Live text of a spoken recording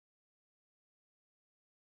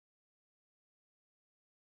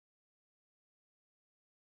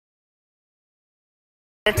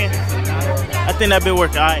I think that been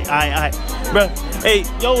working. Alright. Bro, hey,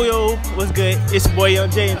 yo, what's good? It's your boy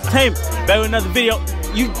YvngJay Entertainment. Back with another video.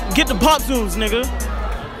 You get the pop zooms, nigga.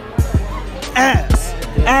 Ass.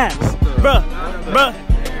 Bruh.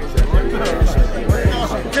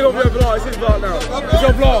 Check over your vlog. It's his vlog now. It's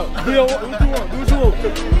your vlog. Do what you want.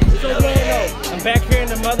 It's your vlog now. I'm back here in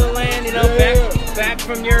the motherland, you know, back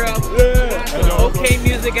from Europe. Okay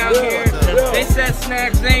music out here. They said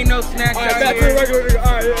snacks, they ain't no snacks out back here. to the regular nigga.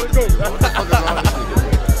 Alright, let's go.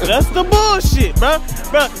 That's the bullshit, bro.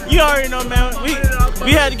 You already know, man.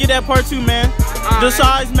 We had to get that part 2, man. The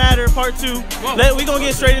size matter, part 2. We gonna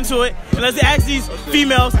get straight into it. And let's ask these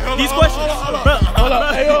females these questions. Bro, hold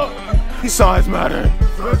up. Hey, yo. Size matter.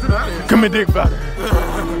 Come and dick fatter.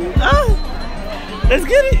 Let's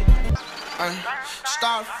get it.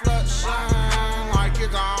 Stop flexing like you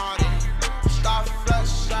got it. Stop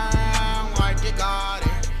flexing like you got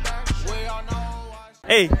it. We all know.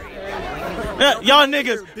 Hey, y'all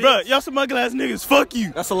niggas, bro, y'all some ugly ass niggas. Fuck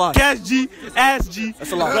you. That's a lot. Cash G, ass G.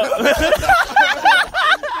 That's a lot.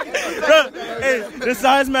 Bro, hey, the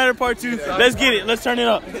size matter part 2. Let's get it. Let's turn it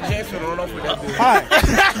up. Hi.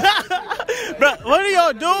 Bro, what are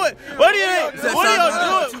y'all doing? What are y'all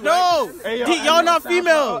doing? No, y'all not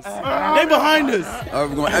females. They behind us.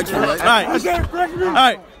 We're going extra, right? All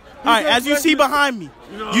right. As you see behind me,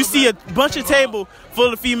 you see a bunch of table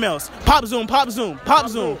full of females. Pop zoom.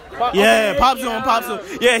 Yeah, pop zoom.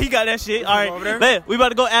 Yeah, he got that shit. All right, man, we about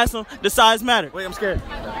to go ask him the size matter. Wait, I'm scared.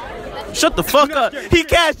 Shut the fuck up. He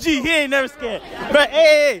Cash G. He ain't never scared. But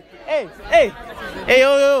hey,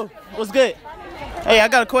 yo, what's good? Hey, I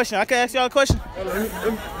got a question. I can ask y'all a question.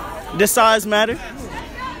 The size matter.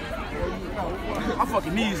 My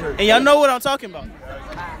fucking knees hurt. And y'all know what I'm talking about.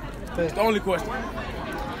 That's the only question.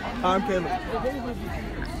 I'm Caleb.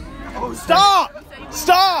 Oh,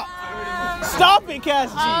 stop it, Cash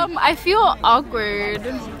G. I feel awkward.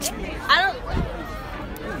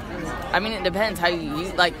 I mean, it depends how you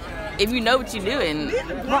use, like, if you know what you're doing.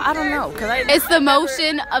 Well, I don't know, it's the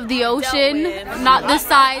motion of the ocean, not the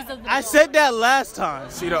size of the. I said that last time.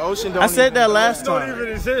 See, the ocean don't. I said that last time. It don't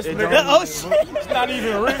even exist, nigga. The ocean. It's not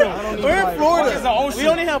even real. We're in Florida. It's the ocean. We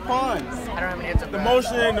only have ponds. I don't have an answer. The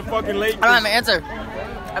motion in the fucking lake. I don't have an answer.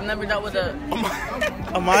 I've never dealt with a.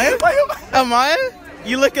 Amaya?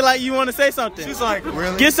 You looking like you want to say something. She's like,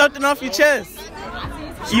 really? Get something off your chest.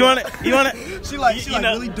 You wanna? She like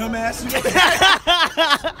really dumbass.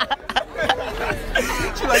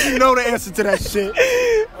 She like, you know the answer to that shit.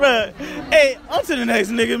 Bruh, hey, on to the next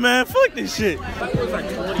nigga, man. Fuck this shit.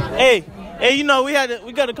 Hey, you know we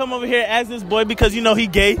gotta come over here and ask this boy because you know he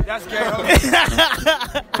gay. That's gay.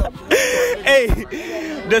 Hey,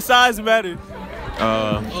 the size matter.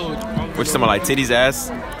 What you talking about, like titties,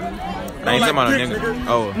 ass? I ain't talking about no nigga.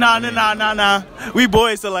 Oh. Nah. We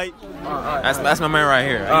boys, so like. That's my man right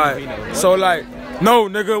here. Alright, so like, no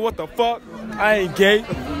nigga, what the fuck? I ain't gay.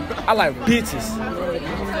 I like bitches.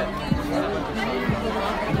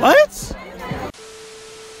 What?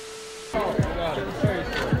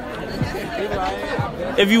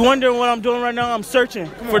 If you wondering what I'm doing right now, I'm searching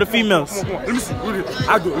for the females. Let me see. Look at it.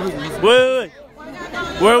 I do it. Wait.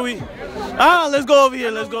 Where are we? Let's go over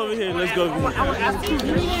here.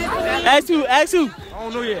 Ask who? I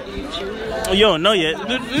don't know yet. Oh, you don't know yet.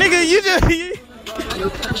 Nigga,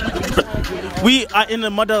 we are in the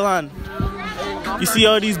motherland. You see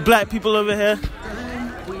all these black people over here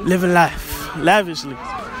living life lavishly.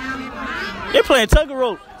 They playing tug of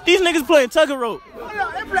rope. These niggas playing tug of rope.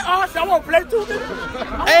 I want to play too.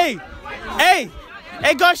 Hey,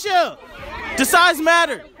 Garcia. The size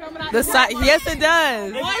matter. Yes, it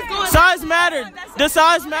does. Size matter. The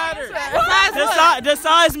size matter. The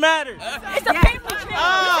size matter. It's a paper trail.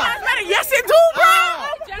 Size matter. Yes, it do, bro.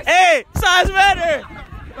 Hey, size matter.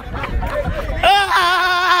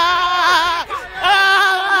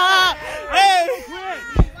 Hey.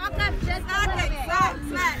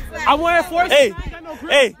 I want to force. Hey,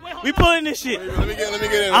 we pulling this shit. Let me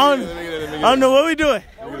get it. I don't know what we doing.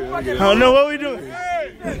 I want to force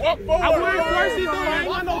it, though. I ain't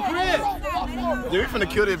got no grip. Yeah, we finna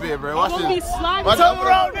kill this bit, bro. Watch this. Watch Watch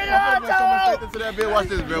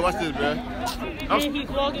this, bro.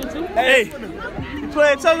 Hey, you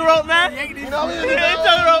playing tug of rope, man? You playing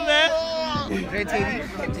tug of rope, man?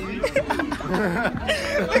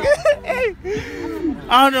 Hey,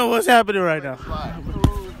 I don't know what's happening right now.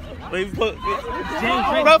 Wait, bro,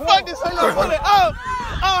 fuck this. Oh,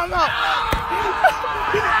 no.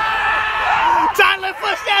 Tyler,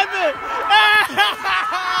 push that bitch.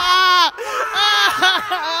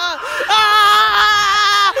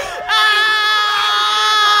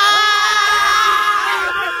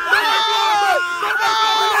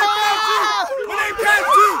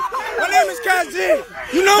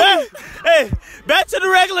 the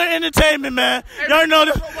regular entertainment, man. Y'all know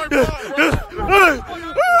the.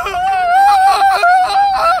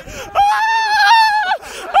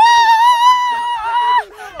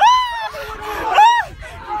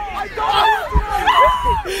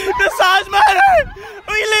 The size matter.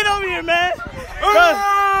 We lit over here, man. You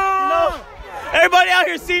know, everybody out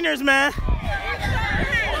here seniors, man.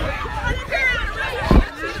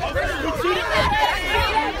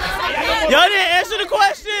 Y'all didn't answer the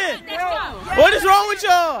question. What is wrong with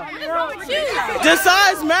y'all? The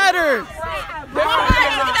size matter.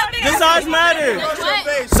 The size matter.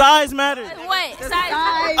 Size matter. What?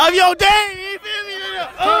 Size? Of your day. You feel me?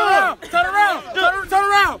 Turn around. Turn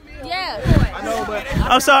around. Yeah.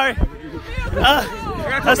 I'm sorry.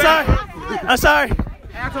 I'm sorry. I'm sorry.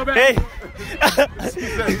 Hey.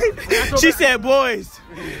 She said boys.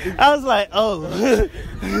 I was like, oh.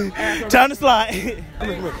 Time to slide.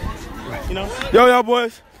 You know? Yo,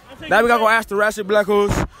 boys. Now we gotta go ask the ratchet black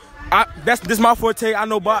hoes. This my forte. I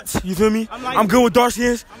know bots. You feel me? I'm good with dark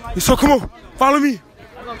skins. So come on, follow me.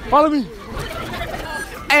 Follow me.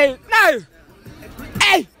 Hey, no.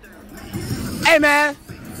 Hey, man.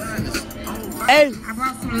 Hey,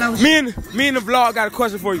 me and the vlog got a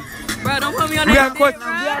question for you. Bro, don't put me on We that.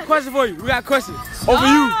 got a question for you. We got a question. Over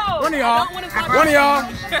you. One of y'all.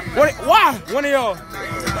 Why? One of y'all.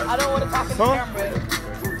 I don't want to talk to the camera.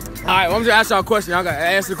 Alright, well, I'm just asking y'all a question. I gotta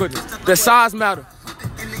answer the question. Does size matter?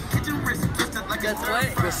 Guess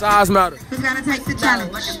what? Does size matter? Who's gonna take the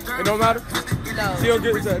challenge? It don't matter? No. Still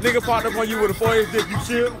get a nigga popped up on you with a 4-inch dick. You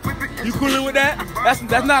chill? You coolin' with that?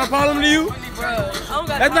 That's not a problem to you? Bro, I don't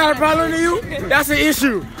got That's not a problem to you? That's an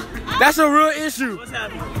issue. That's a real issue.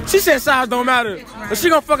 She said size don't matter. But she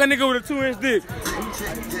gonna fuck a nigga with a 2-inch dick.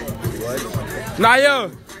 Naya.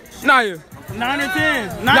 9 or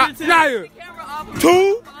 10. 9 or 10. Naya.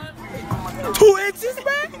 2 inches,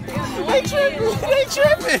 man? They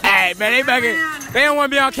tripping. Hey, man, they don't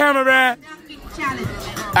want to be on camera, man.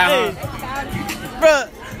 Hey, bro.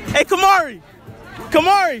 Hey, Kamari.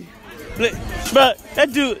 Bro,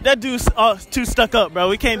 that dude's too stuck up, bro.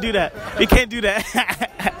 We can't do that.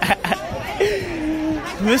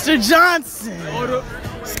 Mr. Johnson.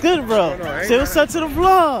 It's good, bro. Say what's up to the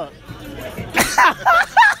vlog.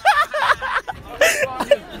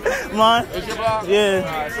 Mine?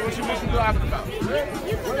 Yeah. So what you wish you do after about?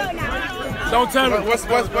 Don't tell me. What's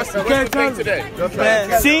the thing today?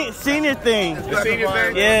 Man, senior thing. The senior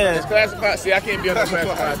thing? Yeah. It's classified. See, I can't be on the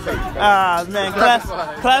classified thing. Ah, man,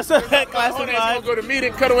 classified. Gonna go to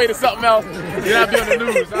meeting, cut away to something else. You're not be on the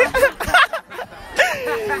news, huh?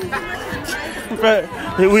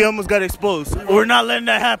 Bro, we almost got exposed. We're not letting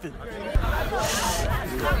that happen.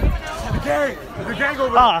 The gang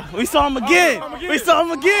over Ah, we saw him again. We saw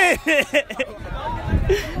him again.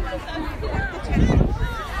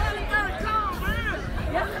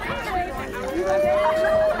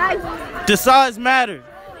 The size matter.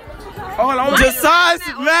 The size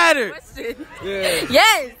matter. Yeah.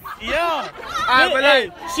 Yes. Yeah.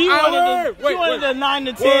 Right, she wanted a 9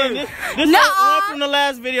 to 10. This one from the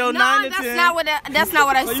last video, 9 to 10. That's not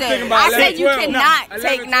what I said. I said you cannot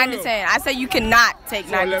take 9 to 10. I said you cannot take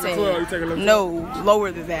 9 to 10. 12, you take 11. No,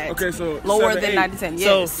 lower than that. Okay, so lower 7, than 8. 9 to 10.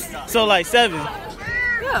 Yes. So like 7.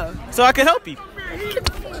 Yeah. So I can help you.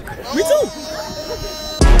 Me too.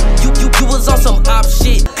 You was on some op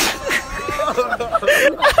shit.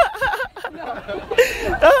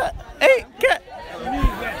 Hey,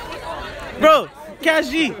 bro, Cash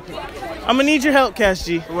G, I'm gonna need your help, Cash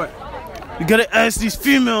G. What? You gotta ask these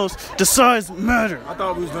females, the size matter. I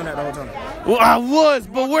thought we was doing that the whole time. Well, I was,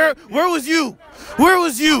 but where was you? Where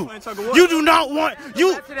was you? You do not want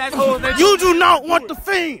you do not want the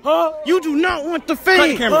fame. Huh? You do not want the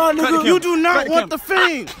fame. You do not want the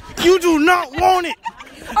fame. You do not want it.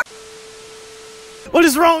 What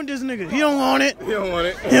is wrong with this nigga? He don't want it. He don't want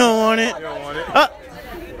it. He don't want it. He don't want it.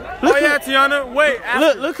 Look, Oh yeah, Tiana. Wait.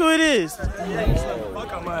 look who it is.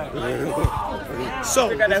 So.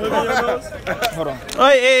 Hold on.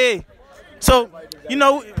 Hey. So, you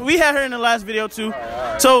know, we had her in the last video too.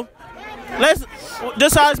 So,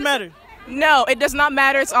 does size matter? No, it does not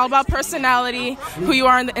matter. It's all about personality, who you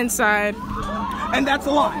are on the inside. And that's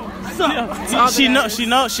a lie. She knows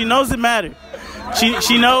it mattered.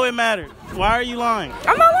 She know it mattered. Why are you lying?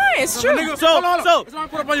 I'm not lying. It's true. So, if I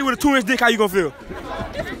put up on you with a 2-inch dick, how you gonna feel?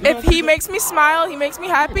 If he makes me smile, he makes me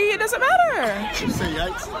happy, it doesn't matter.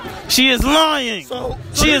 she is lying.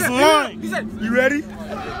 She is lying. He said, you ready? You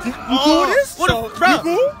cool with this? Bro, you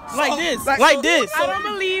cool? Like this. Like this. I don't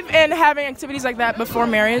believe in having activities like that before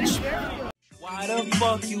marriage. Why the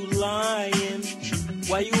fuck you lying?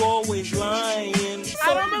 Why you always lying?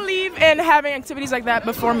 I don't believe in having activities like that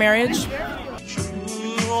before marriage.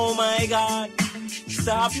 Oh my God.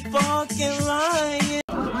 Stop your fucking lying.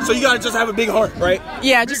 So you gotta just have a big heart, right?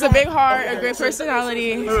 Yeah, just a big heart, a great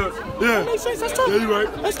personality. Yeah. Makes sense. That's tough. Yeah, you're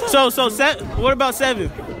right. That's tough. So what about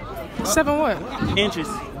 7? 7 what? Inches.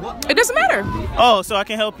 It doesn't matter. Oh, so I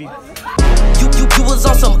can help you. You was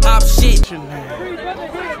on some op shit.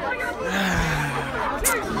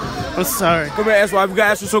 I'm sorry. Come here, ex-wife. We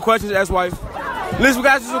gotta ask you some questions, ex-wife. Listen, we gotta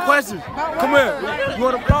ask you some questions. Come here. You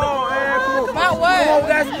wanna blow? About what?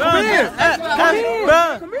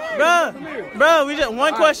 Bro, we just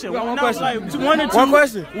one question. We got one question. Like 1 or 2. One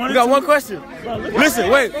question. We got one question. Listen,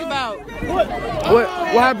 wait. About What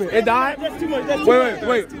happened? It died?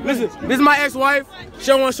 Wait. Listen, this is my ex-wife. She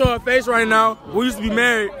don't want to show her face right now. We used to be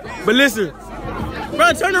married. But listen.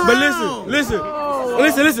 Bro, turn around. But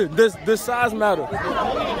listen. The size matter.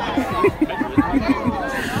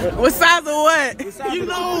 what size of what? You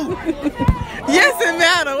know. Yes, it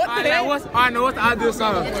matter. What the hell? I know what's the ideal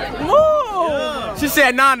size. Woo! Yeah. She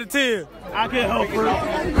said 9 to 10. I can help her.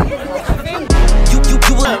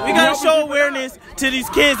 We gotta show awareness to these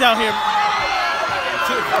kids out here.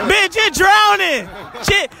 Bitch, you're drowning.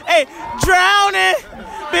 Hey, drowning.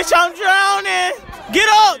 Bitch, I'm drowning. Get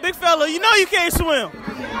up, big fella. You know you can't swim.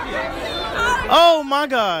 Oh my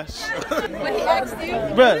gosh. What he asked you?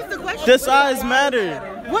 Bruh, the size matter.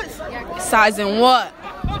 What? Size and what?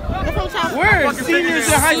 We're seniors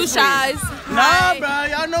in high school. Size. Nah, bro,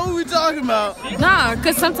 y'all know what we talking about. Nah,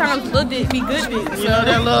 cause sometimes little dick be good dick. You know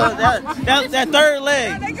that third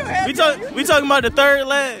leg. We talking about the third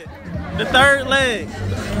leg. The third leg.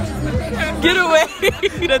 Get away.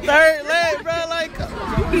 The third leg, bro. Like,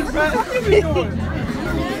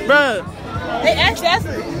 bro. They actually asked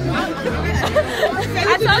me.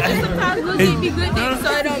 I told you sometimes little dick be good dick, so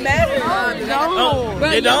it don't matter. No, Bro,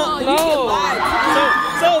 it don't. You can lie.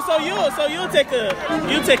 So you'll take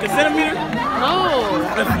a centimeter? No.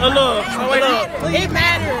 A little. It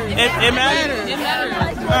matters. It matters. It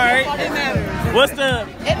matters. All right. It matters.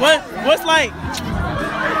 What's like?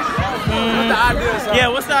 What's the ideal size? Yeah,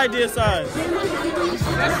 what's the ideal size?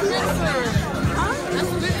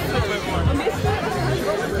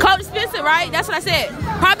 Coach Spencer, right? That's what I said.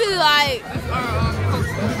 Probably like,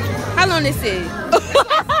 how long this is?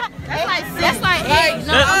 That's like 8.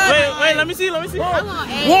 No, Wait, let me see. I want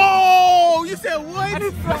 8. Whoa, you said what?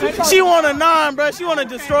 She want a 9, bro. She want to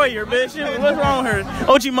destroy your bitch. What's wrong with her?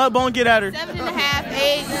 OG Mudbone, get at her. 7.5,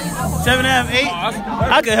 8. 7.5, 8?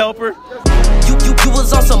 I could help her. You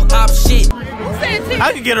was on some op shit. Who said 10?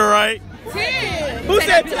 I could get her right. 10. Who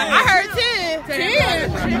said 10? I heard 10.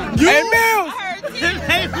 10. You? Hey, Mills!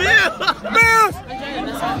 Hey, Mills!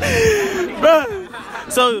 Bro,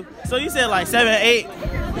 so you said like 7, 8.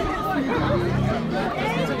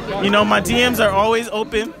 You know, my DMs are always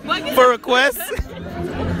open for requests.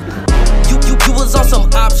 You was on some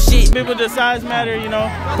op shit. People, the size matter, you know,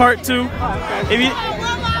 part 2. If you,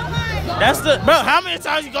 that's the, bro, how many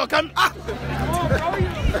times you gonna come?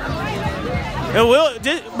 It will,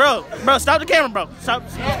 bro, stop the camera, bro. Stop.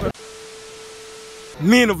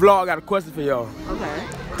 Me and the vlog got a question for y'all. Okay.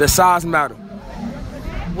 The size matter.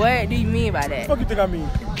 What do you mean by that? What the fuck you think I mean?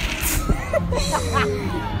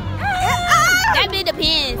 That bit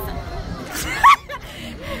depends.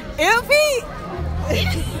 LP.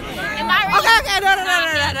 Am I right? Okay,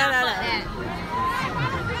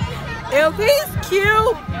 no. LP's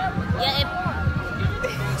cute. Yeah.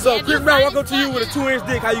 So, Chris Brown, welcome to you with a 2-inch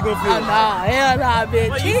dick. How you gonna feel? Nah, hell nah, bitch.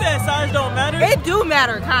 What, you said size don't matter? It do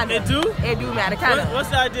matter, kinda. It do? It do matter, kinda. What's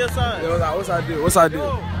the ideal size? Yeah, what's ideal? What's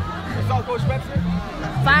ideal?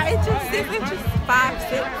 5 inches, 6 inches, 5,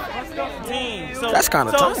 6. 10. So, That's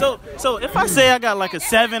kinda tight. So if I say I got like a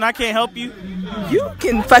 7, I can't help you? You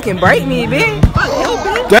can fucking break me, bitch.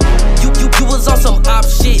 You was on some op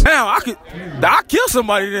shit. Damn, I kill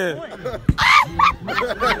somebody then.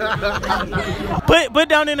 Put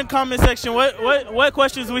down in the comment section what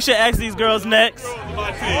questions we should ask these girls next.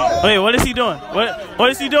 Wait, what is he doing? What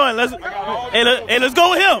is he doing? Let's go with him. Let's go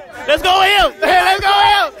with him. Let's go with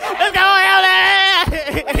him.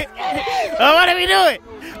 What are we doing?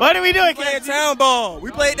 What are we doing? Playing town ball. We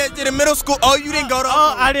played that shit in middle school. Oh, you didn't go to?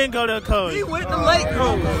 Oh, I didn't go to a code. We went to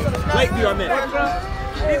Lakeview, I meant.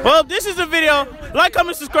 Well, if this is the video, like,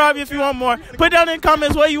 comment, subscribe if you want more. Put down in the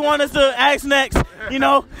comments what you want us to ask next. You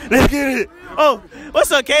know, let's get it. Oh,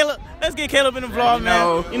 what's up, Caleb? Let's get Caleb in the vlog,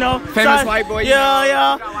 man. You know, famous white boy.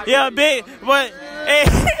 Yeah, big. But hey,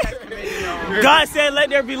 God said, "Let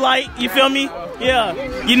there be light." You feel me? Yeah,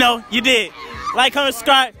 you know, you did. Like, comment,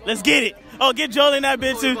 subscribe. Let's get it. Oh, get Joel in that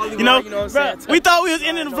bitch too. You know, bro, we thought we was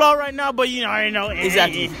ending the vlog right now, but you know, I already know.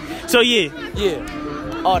 Exactly. So yeah.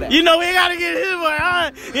 All that. You know we gotta get his boy,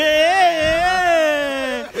 huh?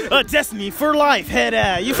 Yeah. Destiny for life, head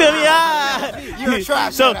out. You feel me? You're a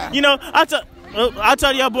trash. So, you know, I'll talk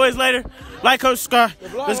to y'all boys later. Like Coach Scar.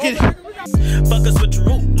 Let's get it. Fuck a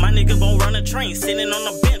switcheroo, my nigga won't run a train. Sitting on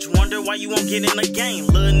the bench, wonder why you won't get in the game.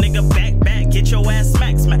 Little nigga back, get your ass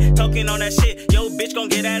smack. Talking on that shit, yo bitch gon'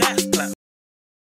 get that ass clap.